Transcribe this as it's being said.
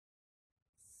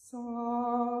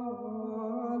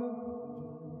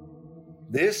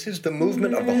This is the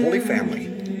movement of the Holy Family,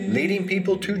 leading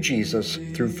people to Jesus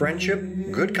through friendship,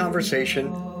 good conversation,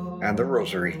 and the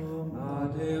Rosary.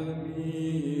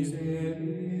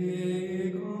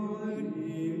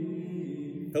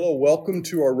 Hello, welcome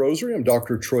to our Rosary. I'm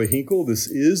Dr. Troy Hinkle. This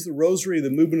is the Rosary, the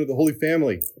movement of the Holy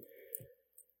Family.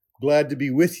 Glad to be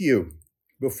with you.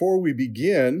 Before we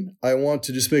begin, I want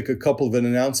to just make a couple of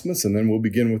announcements, and then we'll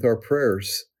begin with our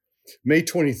prayers. May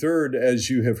 23rd,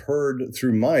 as you have heard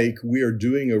through Mike, we are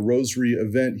doing a Rosary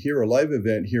event here, a live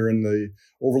event here in the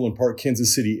Overland Park,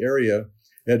 Kansas City area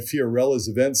at Fiorella's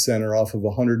Event Center off of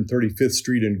 135th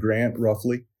Street in Grant,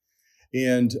 roughly.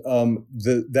 And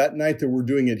that night that we're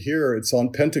doing it here, it's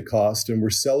on Pentecost, and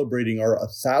we're celebrating our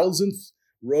 1,000th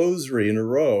Rosary in a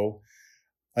row.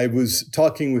 I was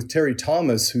talking with Terry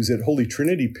Thomas, who's at Holy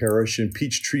Trinity Parish in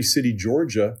Peachtree City,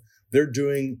 Georgia. They're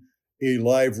doing a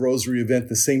live Rosary event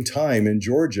the same time in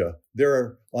Georgia.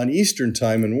 They're on Eastern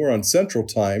time and we're on Central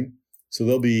time, so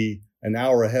they'll be an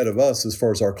hour ahead of us as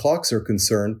far as our clocks are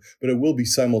concerned, but it will be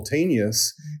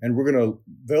simultaneous, and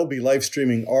they'll be live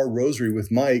streaming our Rosary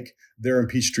with Mike there in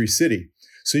Peachtree City.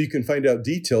 So you can find out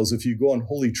details if you go on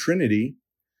Holy Trinity,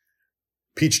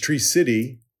 Peachtree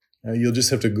City. You'll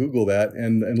just have to Google that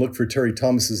and look for Terry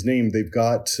Thomas's name. They've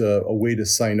got a way to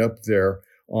sign up there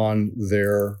on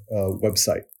their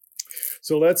website.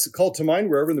 So let's call to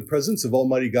mind wherever in the presence of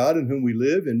Almighty God, in whom we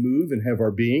live and move and have our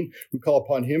being. We call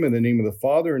upon him in the name of the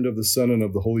Father and of the Son and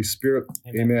of the Holy Spirit.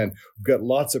 Amen. We've got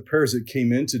lots of prayers that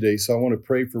came in today. So I want to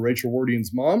pray for Rachel Wardian's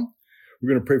mom. We're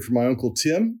going to pray for my Uncle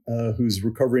Tim, who's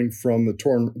recovering from the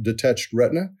torn detached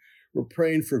retina. We're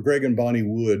praying for Greg and Bonnie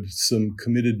Wood, some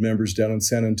committed members down in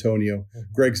San Antonio.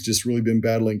 Greg's just really been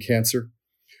battling cancer.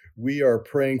 We are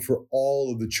praying for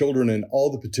all of the children and all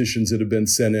the petitions that have been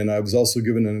sent in. I was also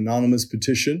given an anonymous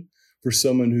petition for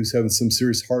someone who's having some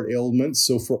serious heart ailments.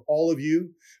 So for all of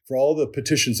you, for all the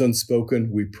petitions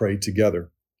unspoken, we pray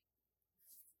together.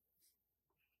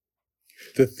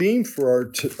 The theme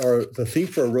for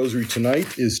our Rosary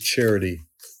tonight is charity.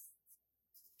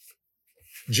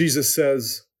 Jesus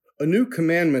says, "A new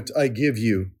commandment I give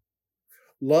you,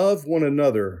 love one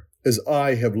another as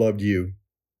I have loved you."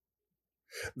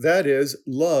 That is,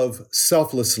 love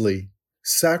selflessly,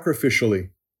 sacrificially.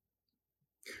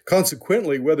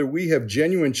 Consequently, whether we have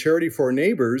genuine charity for our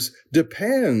neighbors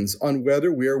depends on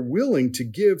whether we are willing to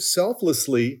give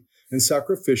selflessly and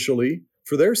sacrificially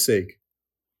for their sake.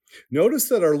 Notice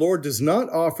that our Lord does not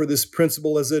offer this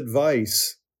principle as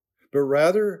advice, but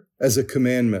rather as a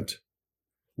commandment.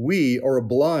 We are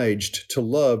obliged to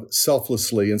love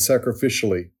selflessly and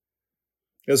sacrificially.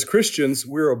 As Christians,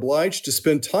 we're obliged to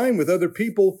spend time with other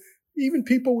people, even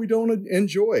people we don't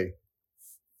enjoy.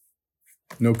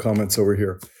 No comments over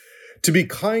here. To be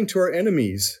kind to our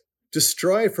enemies, to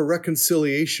strive for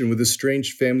reconciliation with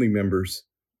estranged family members,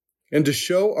 and to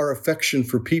show our affection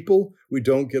for people we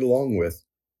don't get along with.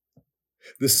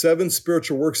 The 7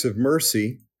 spiritual works of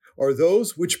mercy are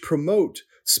those which promote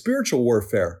spiritual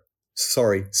welfare,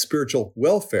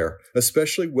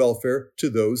 especially welfare to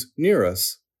those near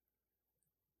us.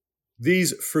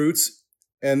 These fruits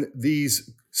and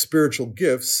these spiritual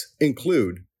gifts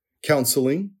include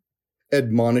counseling,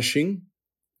 admonishing,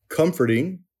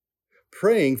 comforting,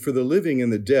 praying for the living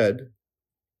and the dead,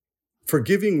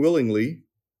 forgiving willingly,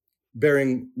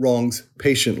 bearing wrongs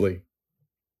patiently.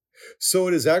 So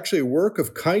it is actually a work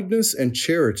of kindness and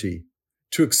charity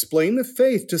to explain the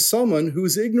faith to someone who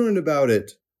is ignorant about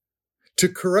it, to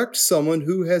correct someone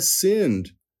who has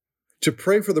sinned, to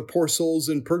pray for the poor souls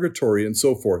in purgatory, and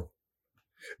so forth.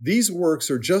 These works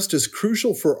are just as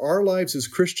crucial for our lives as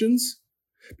Christians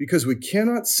because we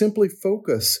cannot simply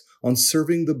focus on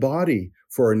serving the body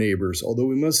for our neighbors, although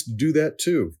we must do that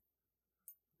too.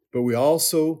 But we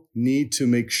also need to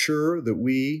make sure that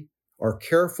we are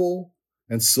careful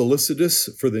and solicitous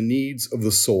for the needs of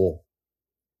the soul.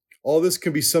 All this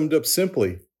can be summed up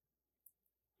simply.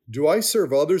 Do I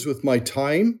serve others with my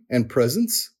time and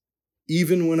presence,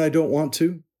 even when I don't want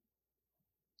to?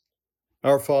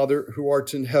 Our Father, who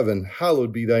art in heaven,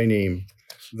 hallowed be thy name.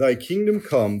 Thy kingdom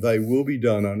come, thy will be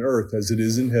done on earth as it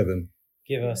is in heaven.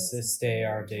 Give us this day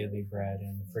our daily bread,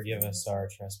 and forgive us our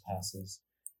trespasses,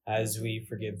 as we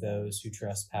forgive those who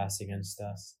trespass against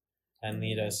us. And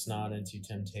lead us not into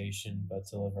temptation, but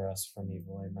deliver us from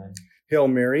evil. Amen. Hail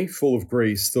Mary, full of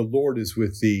grace, the Lord is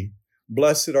with thee.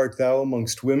 Blessed art thou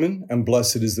amongst women, and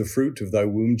blessed is the fruit of thy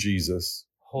womb, Jesus.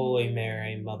 Holy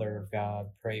Mary, Mother of God,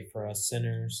 pray for us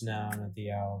sinners, now and at the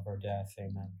hour of our death.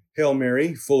 Amen. Hail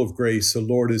Mary, full of grace, the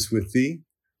Lord is with thee.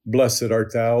 Blessed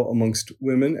art thou amongst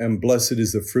women, and blessed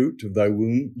is the fruit of thy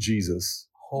womb, Jesus.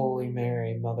 Holy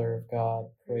Mary, Mother of God,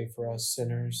 pray for us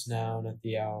sinners now and at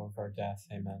the hour of our death.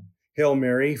 Amen. Hail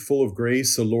Mary, full of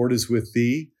grace, the Lord is with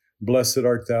thee. Blessed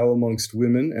art thou amongst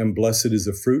women, and blessed is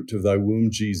the fruit of thy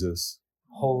womb, Jesus.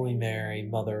 Holy Mary,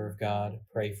 Mother of God,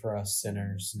 pray for us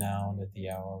sinners now and at the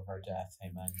hour of our death.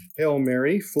 Amen. Hail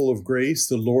Mary, full of grace,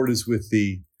 the Lord is with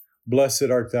thee. Blessed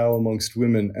art thou amongst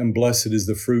women, and blessed is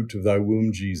the fruit of thy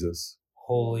womb, Jesus.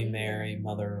 Holy Mary,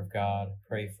 Mother of God,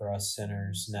 pray for us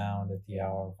sinners now and at the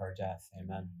hour of our death.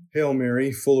 Amen. Hail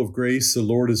Mary, full of grace, the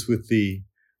Lord is with thee.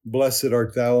 Blessed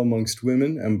art thou amongst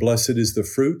women, and blessed is the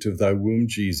fruit of thy womb,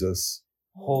 Jesus.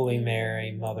 Holy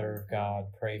Mary, Mother of God,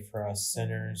 pray for us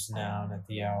sinners now and at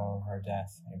the hour of our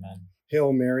death. Amen.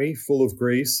 Hail Mary, full of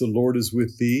grace, the Lord is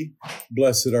with thee.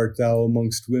 Blessed art thou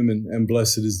amongst women, and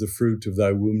blessed is the fruit of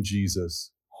thy womb,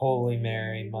 Jesus. Holy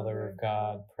Mary, Mother of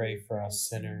God, pray for us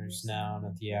sinners now and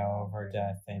at the hour of our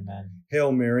death. Amen.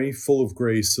 Hail Mary, full of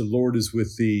grace, the Lord is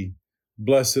with thee.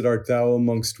 Blessed art thou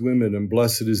amongst women, and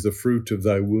blessed is the fruit of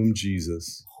thy womb,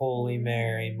 Jesus. Holy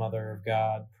Mary, Mother of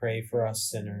God, pray for us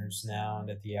sinners now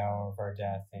and at the hour of our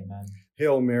death. Amen.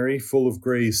 Hail Mary, full of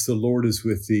grace, the Lord is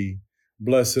with thee.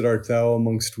 Blessed art thou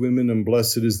amongst women, and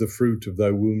blessed is the fruit of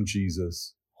thy womb,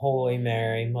 Jesus. Holy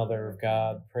Mary, Mother of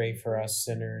God, pray for us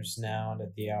sinners now and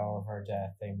at the hour of our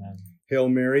death. Amen. Hail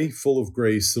Mary, full of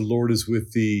grace, the Lord is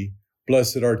with thee.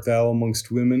 Blessed art thou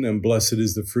amongst women, and blessed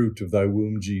is the fruit of thy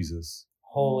womb, Jesus.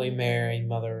 Holy Mary,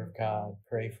 Mother of God,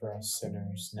 pray for us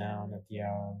sinners now and at the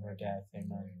hour of our death.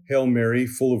 Amen. Hail Mary,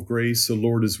 full of grace, the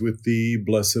Lord is with thee.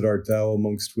 Blessed art thou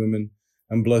amongst women,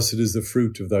 and blessed is the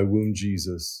fruit of thy womb,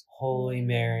 Jesus. Holy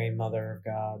Mary, Mother of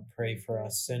God, pray for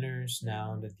us sinners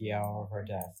now and at the hour of our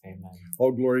death. Amen.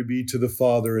 All glory be to the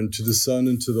Father, and to the Son,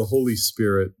 and to the Holy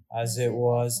Spirit. As it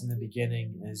was in the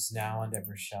beginning, is now, and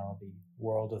ever shall be,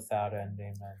 world without end.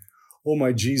 Amen. O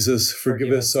my Jesus,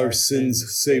 forgive us our sins,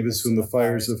 save us from the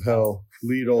fires of hell.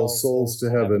 Lead all souls to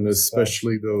heaven,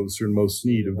 especially those who are in most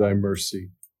need of thy mercy.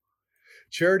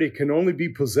 Charity can only be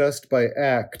possessed by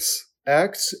acts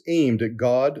aimed at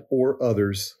God or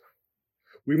others.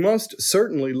 We must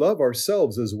certainly love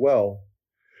ourselves as well,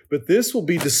 but this will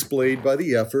be displayed by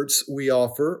the efforts we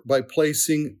offer by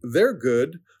placing their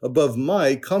good above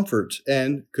my comfort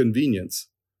and convenience.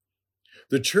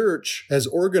 The Church has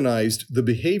organized the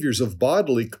behaviors of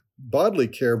bodily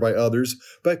care by others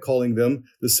by calling them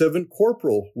the 7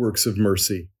 corporal works of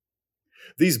mercy.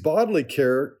 These bodily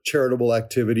care charitable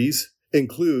activities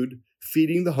include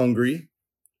feeding the hungry,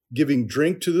 giving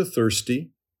drink to the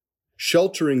thirsty,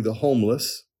 sheltering the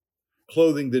homeless,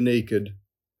 clothing the naked,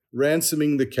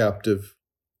 ransoming the captive,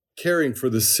 caring for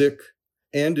the sick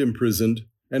and imprisoned,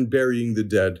 and burying the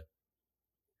dead.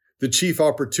 The chief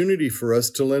opportunity for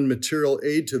us to lend material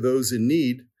aid to those in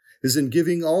need is in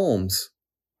giving alms.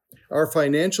 Our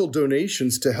financial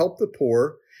donations to help the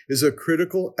poor is a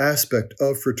critical aspect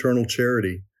of fraternal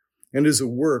charity and is a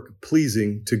work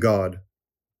pleasing to God.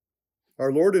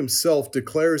 Our Lord himself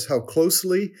declares how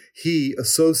closely he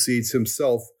associates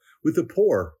himself with the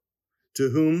poor, to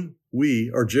whom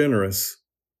we are generous.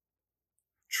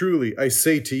 Truly, I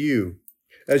say to you,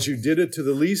 as you did it to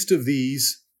the least of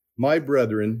these, my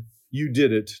brethren, you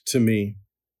did it to me.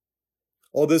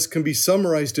 All this can be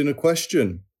summarized in a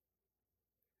question.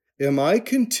 Am I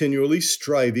continually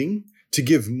striving to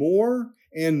give more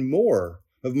and more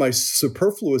of my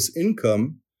superfluous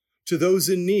income to those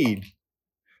in need,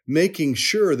 making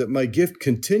sure that my gift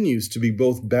continues to be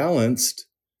both balanced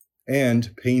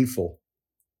and painful?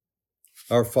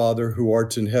 Our Father, who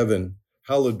art in heaven,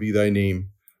 hallowed be thy name.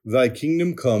 Thy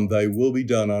kingdom come, thy will be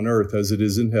done on earth as it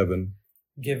is in heaven.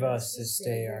 Give us this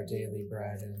day our daily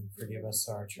bread, and forgive us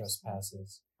our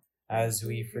trespasses, as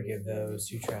we forgive those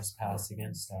who trespass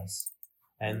against us.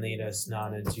 And lead us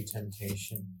not into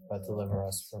temptation, but deliver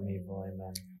us from evil.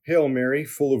 Amen. Hail Mary,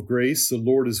 full of grace, the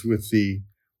Lord is with thee.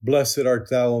 Blessed art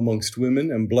thou amongst women,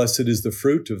 and blessed is the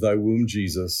fruit of thy womb,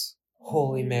 Jesus.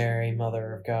 Holy Mary,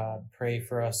 Mother of God, pray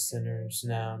for us sinners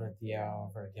now and at the hour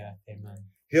of our death. Amen.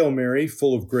 Hail Mary,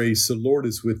 full of grace, the Lord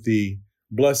is with thee.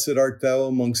 Blessed art thou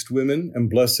amongst women, and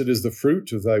blessed is the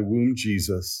fruit of thy womb,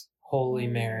 Jesus. Holy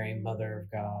Mary, Mother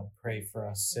of God, pray for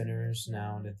us sinners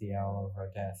now and at the hour of our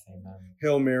death. Amen.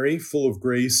 Hail Mary, full of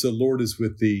grace, the Lord is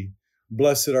with thee.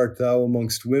 Blessed art thou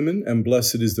amongst women, and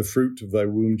blessed is the fruit of thy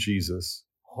womb, Jesus.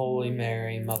 Holy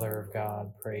Mary, Mother of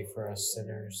God, pray for us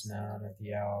sinners now and at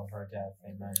the hour of our death.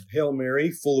 Amen. Hail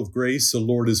Mary, full of grace, the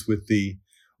Lord is with thee.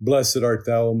 Blessed art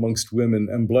thou amongst women,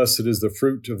 and blessed is the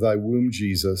fruit of thy womb,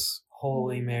 Jesus.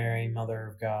 Holy Mary, Mother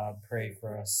of God, pray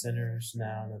for us sinners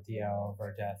now and at the hour of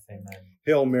our death. Amen.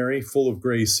 Hail Mary, full of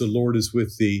grace, the Lord is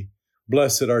with thee.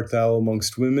 Blessed art thou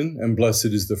amongst women, and blessed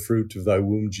is the fruit of thy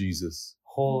womb, Jesus.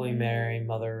 Holy Mary,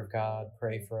 Mother of God,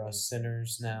 pray for us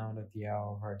sinners now and at the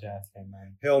hour of our death.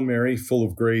 Amen. Hail Mary, full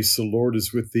of grace, the Lord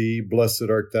is with thee. Blessed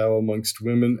art thou amongst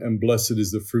women, and blessed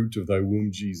is the fruit of thy womb,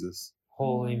 Jesus.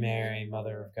 Holy Mary,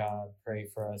 Mother of God, pray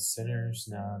for us sinners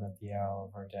now and at the hour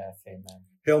of our death. Amen.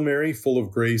 Hail Mary, full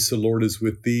of grace, the Lord is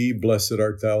with thee. Blessed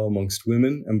art thou amongst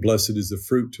women, and blessed is the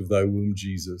fruit of thy womb,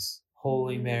 Jesus.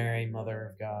 Holy Mary, Mother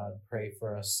of God, pray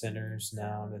for us sinners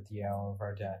now and at the hour of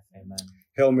our death. Amen.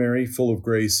 Hail Mary, full of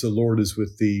grace, the Lord is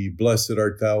with thee. Blessed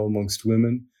art thou amongst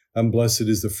women, and blessed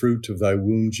is the fruit of thy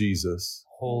womb, Jesus.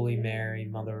 Holy Mary,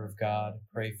 Mother of God,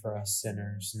 pray for us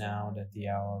sinners now and at the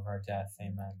hour of our death.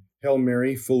 Amen. Hail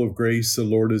Mary, full of grace, the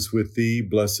Lord is with thee.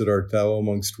 Blessed art thou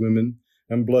amongst women,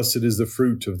 and blessed is the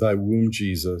fruit of thy womb,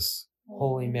 Jesus.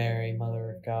 Holy Mary,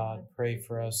 Mother of God, pray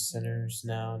for us sinners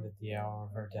now and at the hour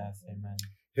of our death. Amen.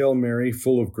 Hail Mary,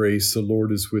 full of grace, the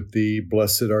Lord is with thee.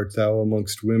 Blessed art thou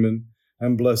amongst women,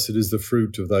 and blessed is the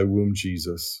fruit of thy womb,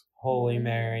 Jesus. Holy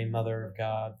Mary, Mother of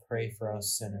God, pray for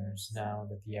us sinners now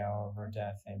and at the hour of our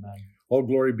death. Amen. All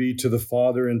glory be to the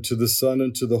Father, and to the Son,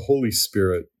 and to the Holy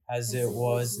Spirit. As it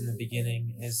was in the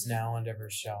beginning, is now, and ever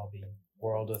shall be,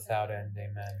 world without end.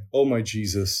 Amen. O my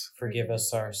Jesus, forgive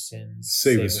us our sins.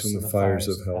 save us from the fires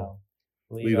of hell.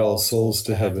 Lead all souls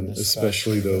to heaven,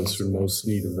 especially those who are most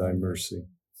in need of thy mercy.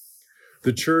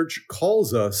 The Church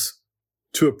calls us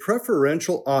to a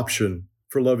preferential option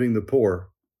for loving the poor.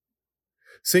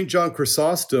 St. John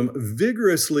Chrysostom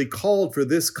vigorously called for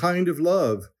this kind of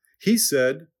love. He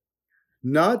said,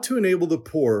 "Not to enable the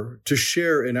poor to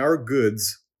share in our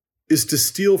goods is to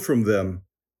steal from them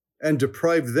and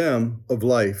deprive them of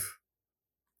life.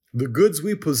 The goods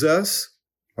we possess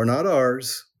are not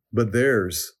ours, but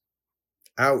theirs."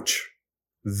 Ouch!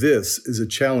 This is a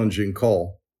challenging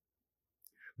call.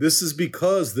 This is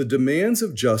because the demands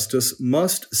of justice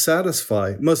must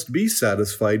be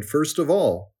satisfied first of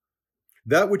all.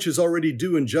 That which is already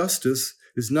due in justice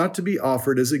is not to be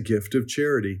offered as a gift of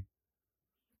charity.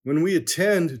 When we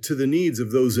attend to the needs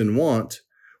of those in want,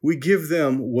 we give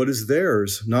them what is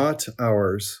theirs, not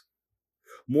ours.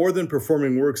 More than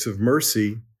performing works of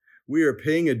mercy, we are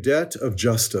paying a debt of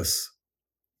justice.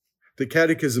 The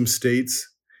Catechism states,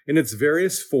 in its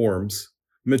various forms,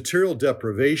 material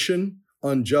deprivation,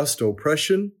 unjust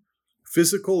oppression,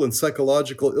 physical and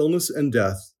psychological illness and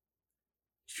death,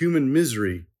 human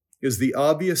misery is the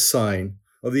obvious sign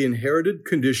of the inherited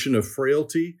condition of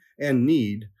frailty and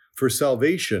need for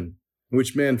salvation, in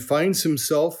which man finds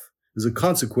himself as a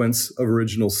consequence of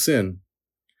original sin.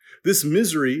 This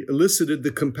misery elicited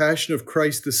the compassion of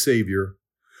Christ the Savior,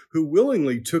 who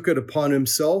willingly took it upon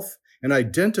himself and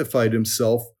identified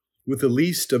himself with the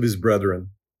least of his brethren.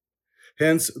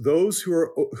 Hence, those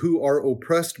who are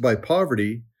oppressed by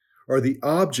poverty are the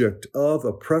object of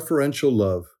a preferential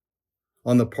love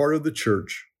on the part of the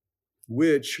Church,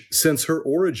 which, since her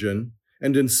origin,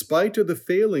 and in spite of the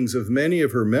failings of many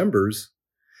of her members,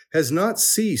 has not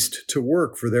ceased to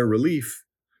work for their relief,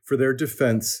 for their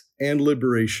defense and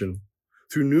liberation,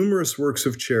 through numerous works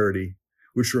of charity,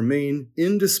 which remain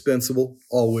indispensable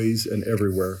always and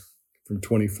everywhere. From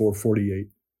 24:48.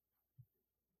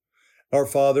 Our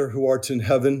Father, who art in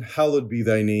heaven, hallowed be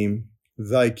thy name.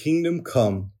 Thy kingdom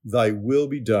come, thy will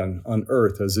be done on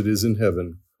earth as it is in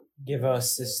heaven. Give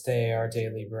us this day our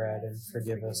daily bread, and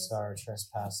forgive us our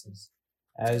trespasses,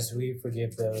 as we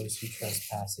forgive those who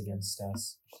trespass against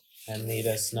us. And lead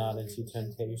us not into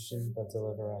temptation, but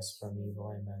deliver us from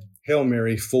evil. Amen. Hail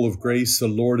Mary, full of grace, the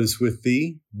Lord is with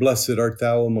thee. Blessed art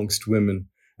thou amongst women,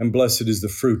 and blessed is the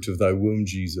fruit of thy womb,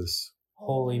 Jesus.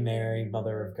 Holy Mary,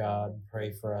 Mother of God,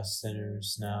 pray for us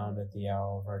sinners now and at the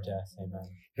hour of our death. Amen.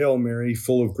 Hail Mary,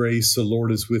 full of grace, the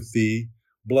Lord is with thee.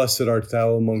 Blessed art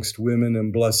thou amongst women,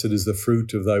 and blessed is the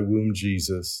fruit of thy womb,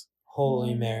 Jesus.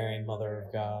 Holy Mary, Mother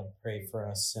of God, pray for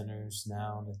us sinners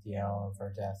now and at the hour of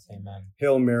our death. Amen.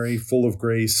 Hail Mary, full of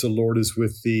grace, the Lord is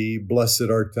with thee. Blessed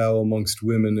art thou amongst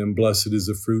women, and blessed is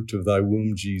the fruit of thy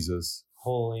womb, Jesus.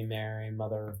 Holy Mary,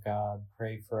 Mother of God,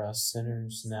 pray for us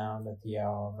sinners now and at the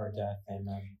hour of our death.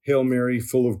 Amen. Hail Mary,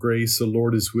 full of grace, the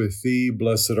Lord is with thee.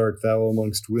 Blessed art thou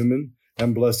amongst women,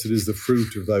 and blessed is the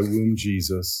fruit of thy womb,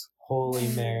 Jesus. Holy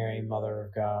Mary, Mother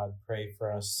of God, pray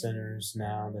for us sinners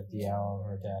now and at the hour of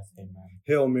our death. Amen.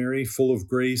 Hail Mary, full of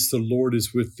grace, the Lord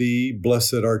is with thee.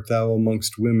 Blessed art thou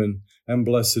amongst women, and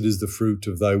blessed is the fruit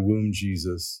of thy womb,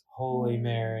 Jesus. Holy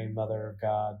Mary, Mother of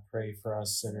God, pray for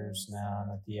us sinners now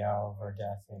and at the hour of our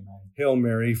death. Amen. Hail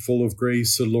Mary, full of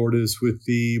grace, the Lord is with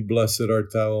thee. Blessed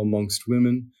art thou amongst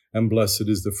women, and blessed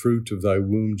is the fruit of thy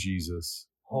womb, Jesus.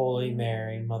 Holy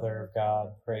Mary, Mother of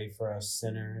God, pray for us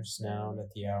sinners, now and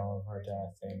at the hour of our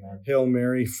death. Amen. Hail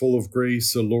Mary, full of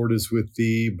grace, the Lord is with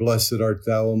thee. Blessed art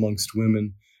thou amongst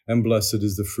women, and blessed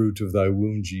is the fruit of thy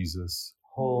womb, Jesus.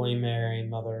 Holy Mary,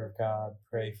 Mother of God,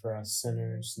 pray for us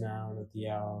sinners, now and at the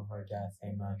hour of our death.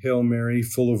 Amen. Hail Mary,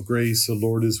 full of grace, the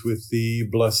Lord is with thee.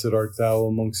 Blessed art thou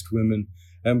amongst women,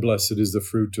 and blessed is the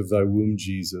fruit of thy womb,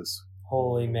 Jesus.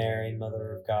 Holy Mary,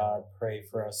 Mother of God, pray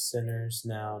for us sinners,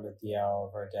 now and at the hour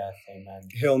of our death. Amen.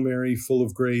 Hail Mary, full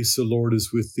of grace, the Lord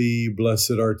is with thee.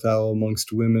 Blessed art thou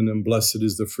amongst women, and blessed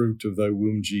is the fruit of thy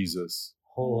womb, Jesus.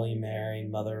 Holy Mary,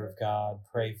 Mother of God,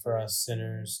 pray for us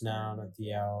sinners, now and at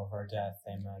the hour of our death.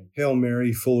 Amen. Hail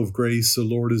Mary, full of grace, the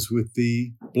Lord is with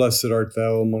thee. Blessed art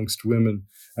thou amongst women,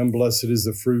 and blessed is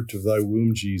the fruit of thy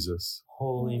womb, Jesus.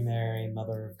 Holy Mary,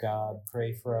 Mother of God,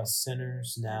 pray for us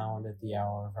sinners, now and at the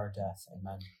hour of our death.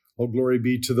 Amen. All glory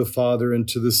be to the Father, and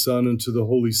to the Son, and to the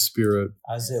Holy Spirit.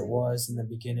 As it was in the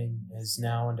beginning, is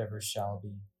now, and ever shall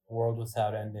be, world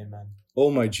without end. Amen. O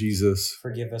my Jesus,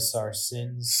 forgive us our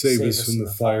sins. save us from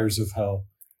the fires of hell.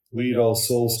 Lead all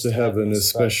souls to heaven,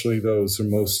 especially those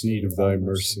in most need of thy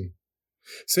mercy.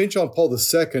 St. John Paul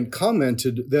II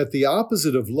commented that the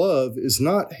opposite of love is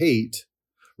not hate.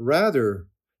 Rather,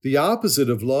 the opposite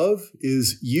of love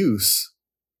is use.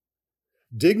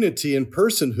 Dignity and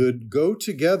personhood go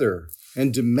together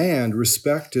and demand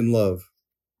respect and love.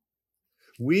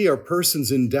 We are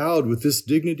persons endowed with this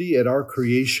dignity at our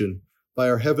creation by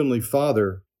our Heavenly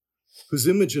Father, whose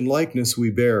image and likeness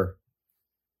we bear.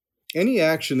 Any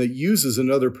action that uses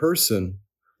another person,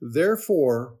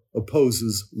 therefore,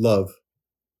 opposes love.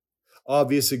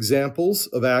 Obvious examples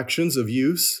of actions of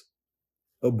use: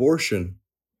 abortion,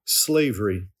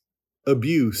 slavery,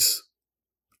 abuse,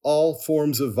 all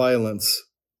forms of violence,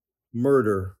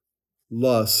 murder,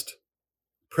 lust,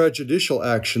 prejudicial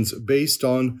actions based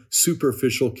on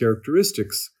superficial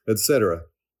characteristics, etc.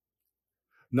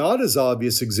 Not as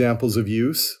obvious examples of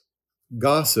use: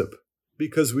 gossip,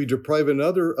 because we deprive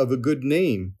another of a good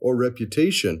name or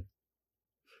reputation;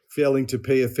 failing to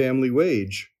pay a family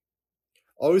wage;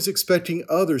 always expecting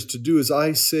others to do as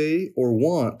I say or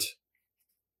want;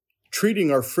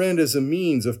 treating our friend as a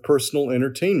means of personal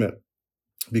entertainment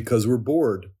because we're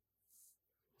bored;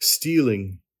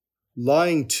 stealing;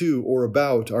 lying to or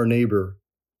about our neighbor;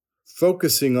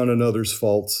 focusing on another's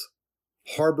faults;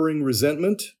 harboring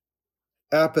resentment;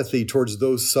 apathy towards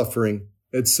those suffering,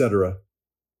 etc.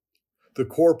 The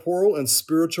corporal and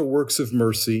spiritual works of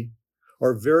mercy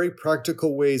are very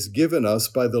practical ways given us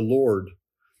by the Lord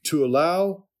to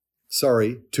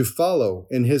follow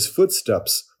in his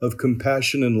footsteps of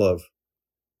compassion and love.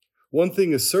 One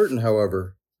thing is certain,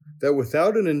 however, that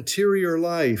without an interior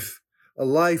life, a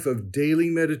life of daily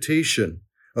meditation,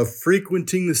 of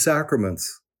frequenting the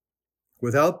sacraments,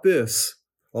 without this,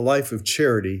 a life of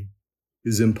charity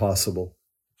is impossible.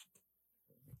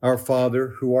 Our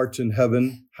Father, who art in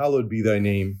heaven, hallowed be thy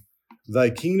name. Thy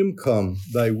kingdom come,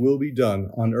 thy will be done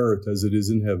on earth as it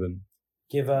is in heaven.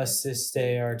 Give us this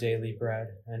day our daily bread,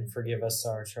 and forgive us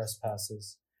our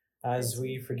trespasses, as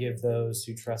we forgive those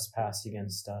who trespass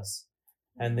against us.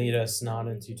 And lead us not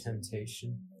into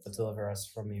temptation, but deliver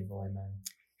us from evil. Amen.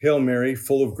 Hail Mary,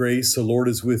 full of grace, the Lord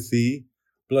is with thee.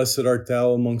 Blessed art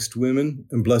thou amongst women,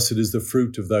 and blessed is the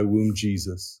fruit of thy womb,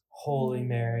 Jesus. Holy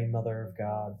Mary, Mother of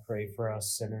God, pray for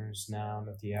us sinners, now and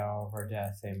at the hour of our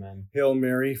death. Amen. Hail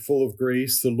Mary, full of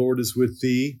grace, the Lord is with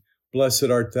thee. Blessed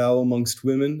art thou amongst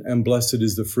women, and blessed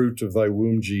is the fruit of thy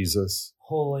womb, Jesus.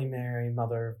 Holy Mary,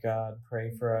 Mother of God,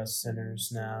 pray for us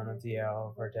sinners, now and at the hour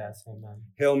of our death. Amen.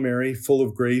 Hail Mary, full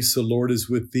of grace, the Lord is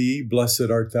with thee. Blessed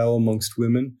art thou amongst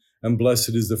women, and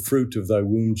blessed is the fruit of thy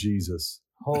womb, Jesus.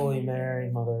 Holy Mary,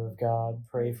 Mother of God,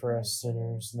 pray for us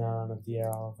sinners, now and at the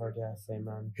hour of our death.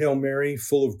 Amen. Hail Mary,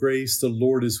 full of grace, the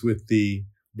Lord is with thee.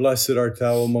 Blessed art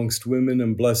thou amongst women,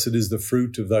 and blessed is the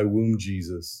fruit of thy womb,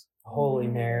 Jesus. Holy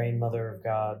Mary, Mother of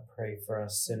God, pray for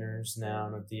us sinners, now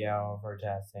and at the hour of our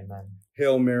death. Amen.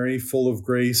 Hail Mary, full of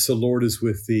grace, the Lord is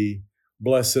with thee.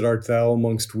 Blessed art thou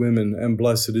amongst women, and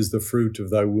blessed is the fruit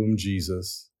of thy womb,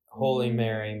 Jesus. Holy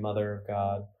Mary, Mother of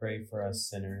God, pray for us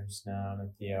sinners, now and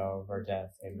at the hour of our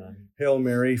death. Amen. Hail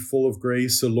Mary, full of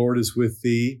grace, the Lord is with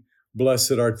thee.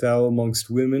 Blessed art thou amongst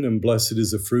women, and blessed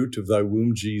is the fruit of thy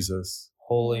womb, Jesus.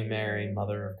 Holy Mary,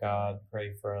 Mother of God,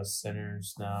 pray for us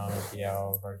sinners, now and at the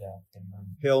hour of our death.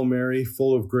 Amen. Hail Mary,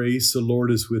 full of grace, the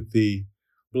Lord is with thee.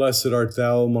 Blessed art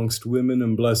thou amongst women,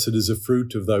 and blessed is the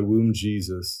fruit of thy womb,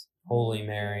 Jesus. Holy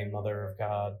Mary, Mother of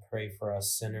God, pray for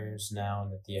us sinners, now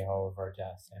and at the hour of our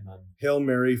death. Amen. Hail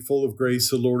Mary, full of grace,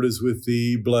 the Lord is with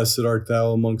thee. Blessed art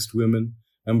thou amongst women,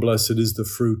 and blessed is the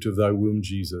fruit of thy womb,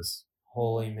 Jesus.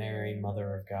 Holy Mary,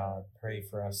 Mother of God, pray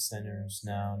for us sinners,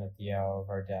 now and at the hour of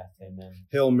our death. Amen.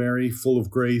 Hail Mary, full of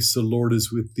grace, the Lord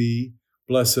is with thee.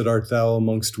 Blessed art thou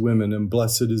amongst women, and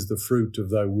blessed is the fruit of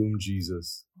thy womb,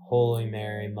 Jesus. Holy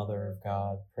Mary, Mother of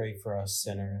God, pray for us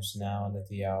sinners, now and at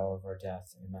the hour of our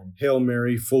death. Amen. Hail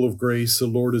Mary, full of grace, the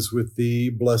Lord is with thee.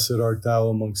 Blessed art thou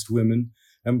amongst women,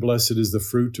 and blessed is the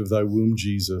fruit of thy womb,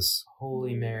 Jesus.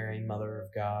 Holy Mary, Mother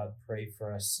of God, pray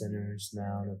for us sinners,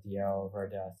 now and at the hour of our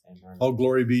death. Amen. All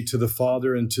glory be to the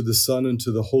Father, and to the Son, and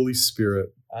to the Holy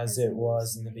Spirit. As it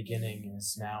was in the beginning,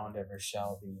 is now, and ever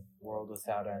shall be, world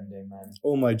without end. Amen.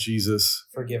 O my Jesus,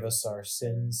 forgive us our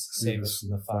sins, save us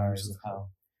from the fires of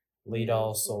hell. Lead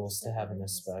all souls to heaven,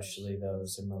 especially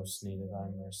those in most need of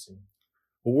thy mercy.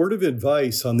 a word of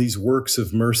advice on these works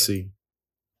of mercy.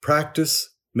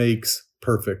 Practice makes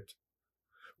perfect.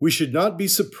 We should not be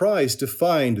surprised to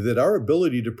find that our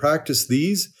ability to practice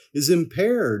these is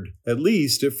impaired, at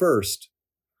least at first.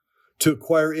 To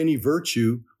acquire any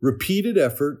virtue, repeated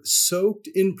effort soaked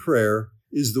in prayer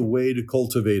is the way to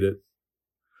cultivate it.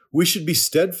 We should be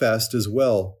steadfast as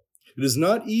well. It is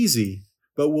not easy,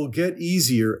 but will get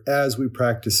easier as we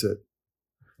practice it.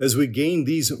 As we gain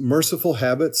these merciful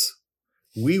habits,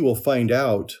 we will find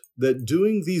out that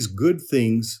doing these good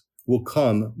things will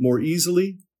come more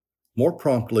easily, more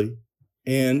promptly,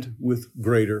 and with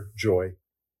greater joy.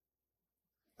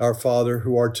 Our Father,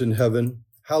 who art in heaven,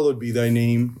 hallowed be thy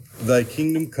name. Thy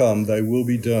kingdom come, thy will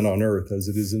be done on earth as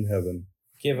it is in heaven.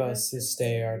 Give us this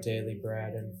day our daily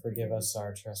bread, and forgive us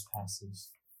our trespasses,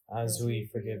 as we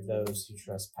forgive those who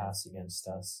trespass against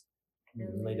us.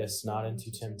 And lead us not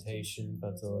into temptation,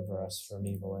 but deliver us from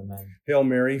evil. Amen. Hail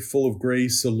Mary, full of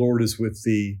grace, the Lord is with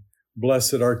thee.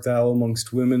 Blessed art thou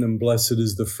amongst women, and blessed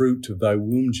is the fruit of thy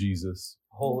womb, Jesus.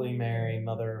 Holy Mary,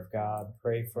 Mother of God,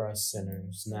 pray for us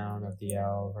sinners, now and at the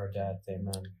hour of our death.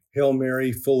 Amen. Hail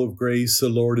Mary, full of grace, the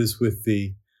Lord is with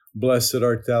thee. Blessed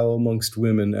art thou amongst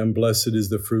women, and blessed is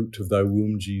the fruit of thy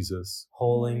womb, Jesus.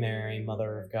 Holy Mary,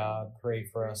 Mother of God, pray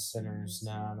for us sinners,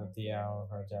 now and at the hour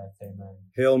of our death. Amen.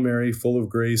 Hail Mary, full of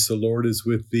grace, the Lord is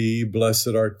with thee.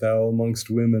 Blessed art thou amongst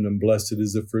women, and blessed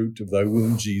is the fruit of thy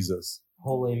womb, Jesus.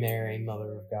 Holy Mary,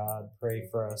 Mother of God, pray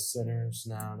for us sinners,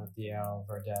 now and at the hour of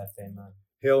our death. Amen.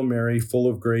 Hail Mary, full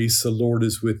of grace, the Lord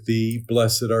is with thee.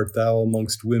 Blessed art thou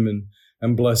amongst women,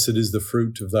 and blessed is the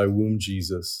fruit of thy womb,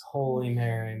 Jesus. Holy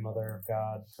Mary, Mother of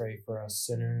God, pray for us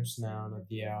sinners, now and at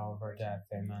the hour of our death.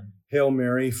 Amen. Hail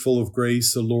Mary, full of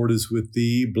grace, the Lord is with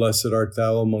thee. Blessed art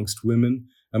thou amongst women,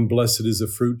 and blessed is the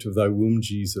fruit of thy womb,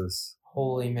 Jesus.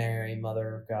 Holy Mary,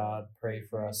 Mother of God, pray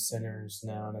for us sinners,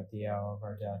 now and at the hour of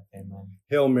our death. Amen.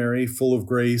 Hail Mary, full of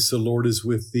grace, the Lord is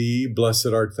with thee.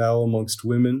 Blessed art thou amongst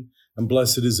women, and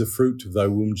blessed is the fruit of thy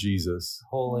womb, Jesus.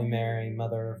 Holy Mary,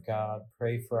 Mother of God,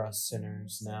 pray for us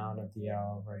sinners, now and at the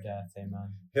hour of our death.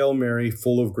 Amen. Hail Mary,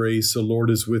 full of grace, the Lord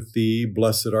is with thee.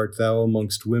 Blessed art thou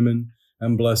amongst women,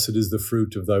 and blessed is the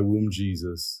fruit of thy womb,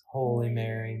 Jesus. Holy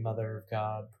Mary, Mother of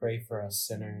God, pray for us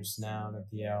sinners, now and at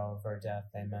the hour of our death.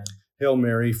 Amen. Hail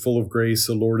Mary, full of grace,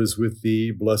 the Lord is with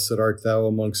thee. Blessed art thou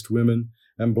amongst women,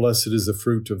 and blessed is the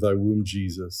fruit of thy womb,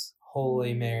 Jesus.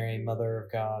 Holy Mary, Mother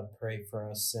of God, pray for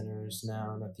us sinners,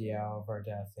 now and at the hour of our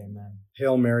death. Amen.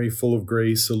 Hail Mary, full of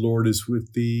grace, the Lord is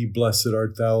with thee. Blessed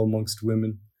art thou amongst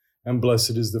women, and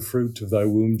blessed is the fruit of thy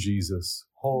womb, Jesus.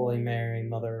 Holy Mary,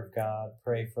 Mother of God,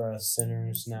 pray for us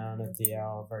sinners, now and at the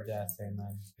hour of our death.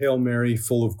 Amen. Hail Mary,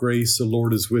 full of grace, the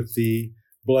Lord is with thee.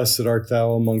 Blessed art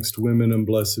thou amongst women, and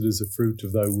blessed is the fruit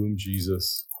of thy womb,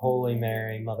 Jesus. Holy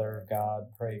Mary, Mother of God,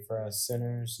 pray for us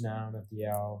sinners, now and at the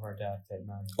hour of our death.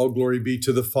 Amen. All glory be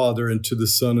to the Father, and to the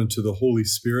Son, and to the Holy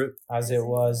Spirit. As it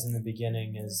was in the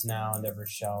beginning, is now, and ever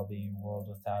shall be, world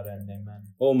without end. Amen.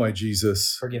 O my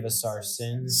Jesus, forgive us our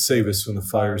sins. save us from the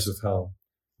fires of hell.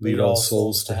 Lead all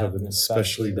souls to heaven,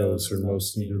 especially those who are in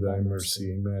most need of thy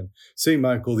mercy. Amen. Saint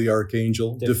Michael the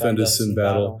Archangel, defend us in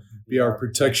battle. Be our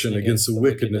protection against the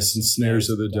wickedness and snares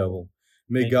of the devil.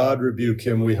 May God rebuke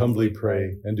him, we humbly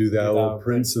pray. And do thou, O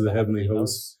Prince of the heavenly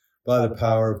hosts, by the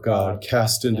power of God,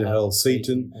 cast into hell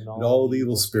Satan and all the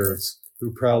evil spirits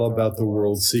who prowl about the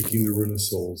world seeking the ruin of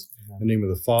souls. In the name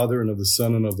of the Father, and of the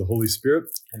Son, and of the Holy Spirit.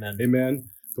 Amen. Amen.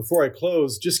 Before I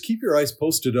close, just keep your eyes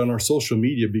posted on our social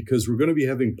media, because we're going to be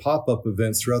having pop-up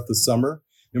events throughout the summer,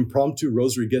 impromptu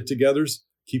rosary get-togethers.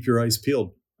 Keep your eyes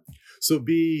peeled. So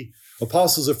be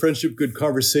apostles of friendship, good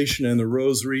conversation, and the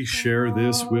rosary. Share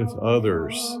this with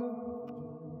others.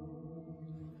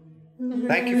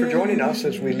 Thank you for joining us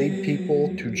as we lead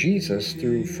people to Jesus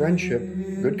through friendship,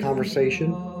 good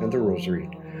conversation, and the rosary.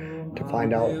 To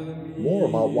find out more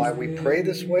about why we pray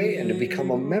this way and to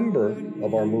become a member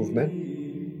of our movement,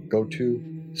 go to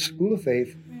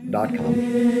schooloffaith.org.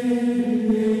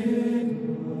 www.thebrightlife.com.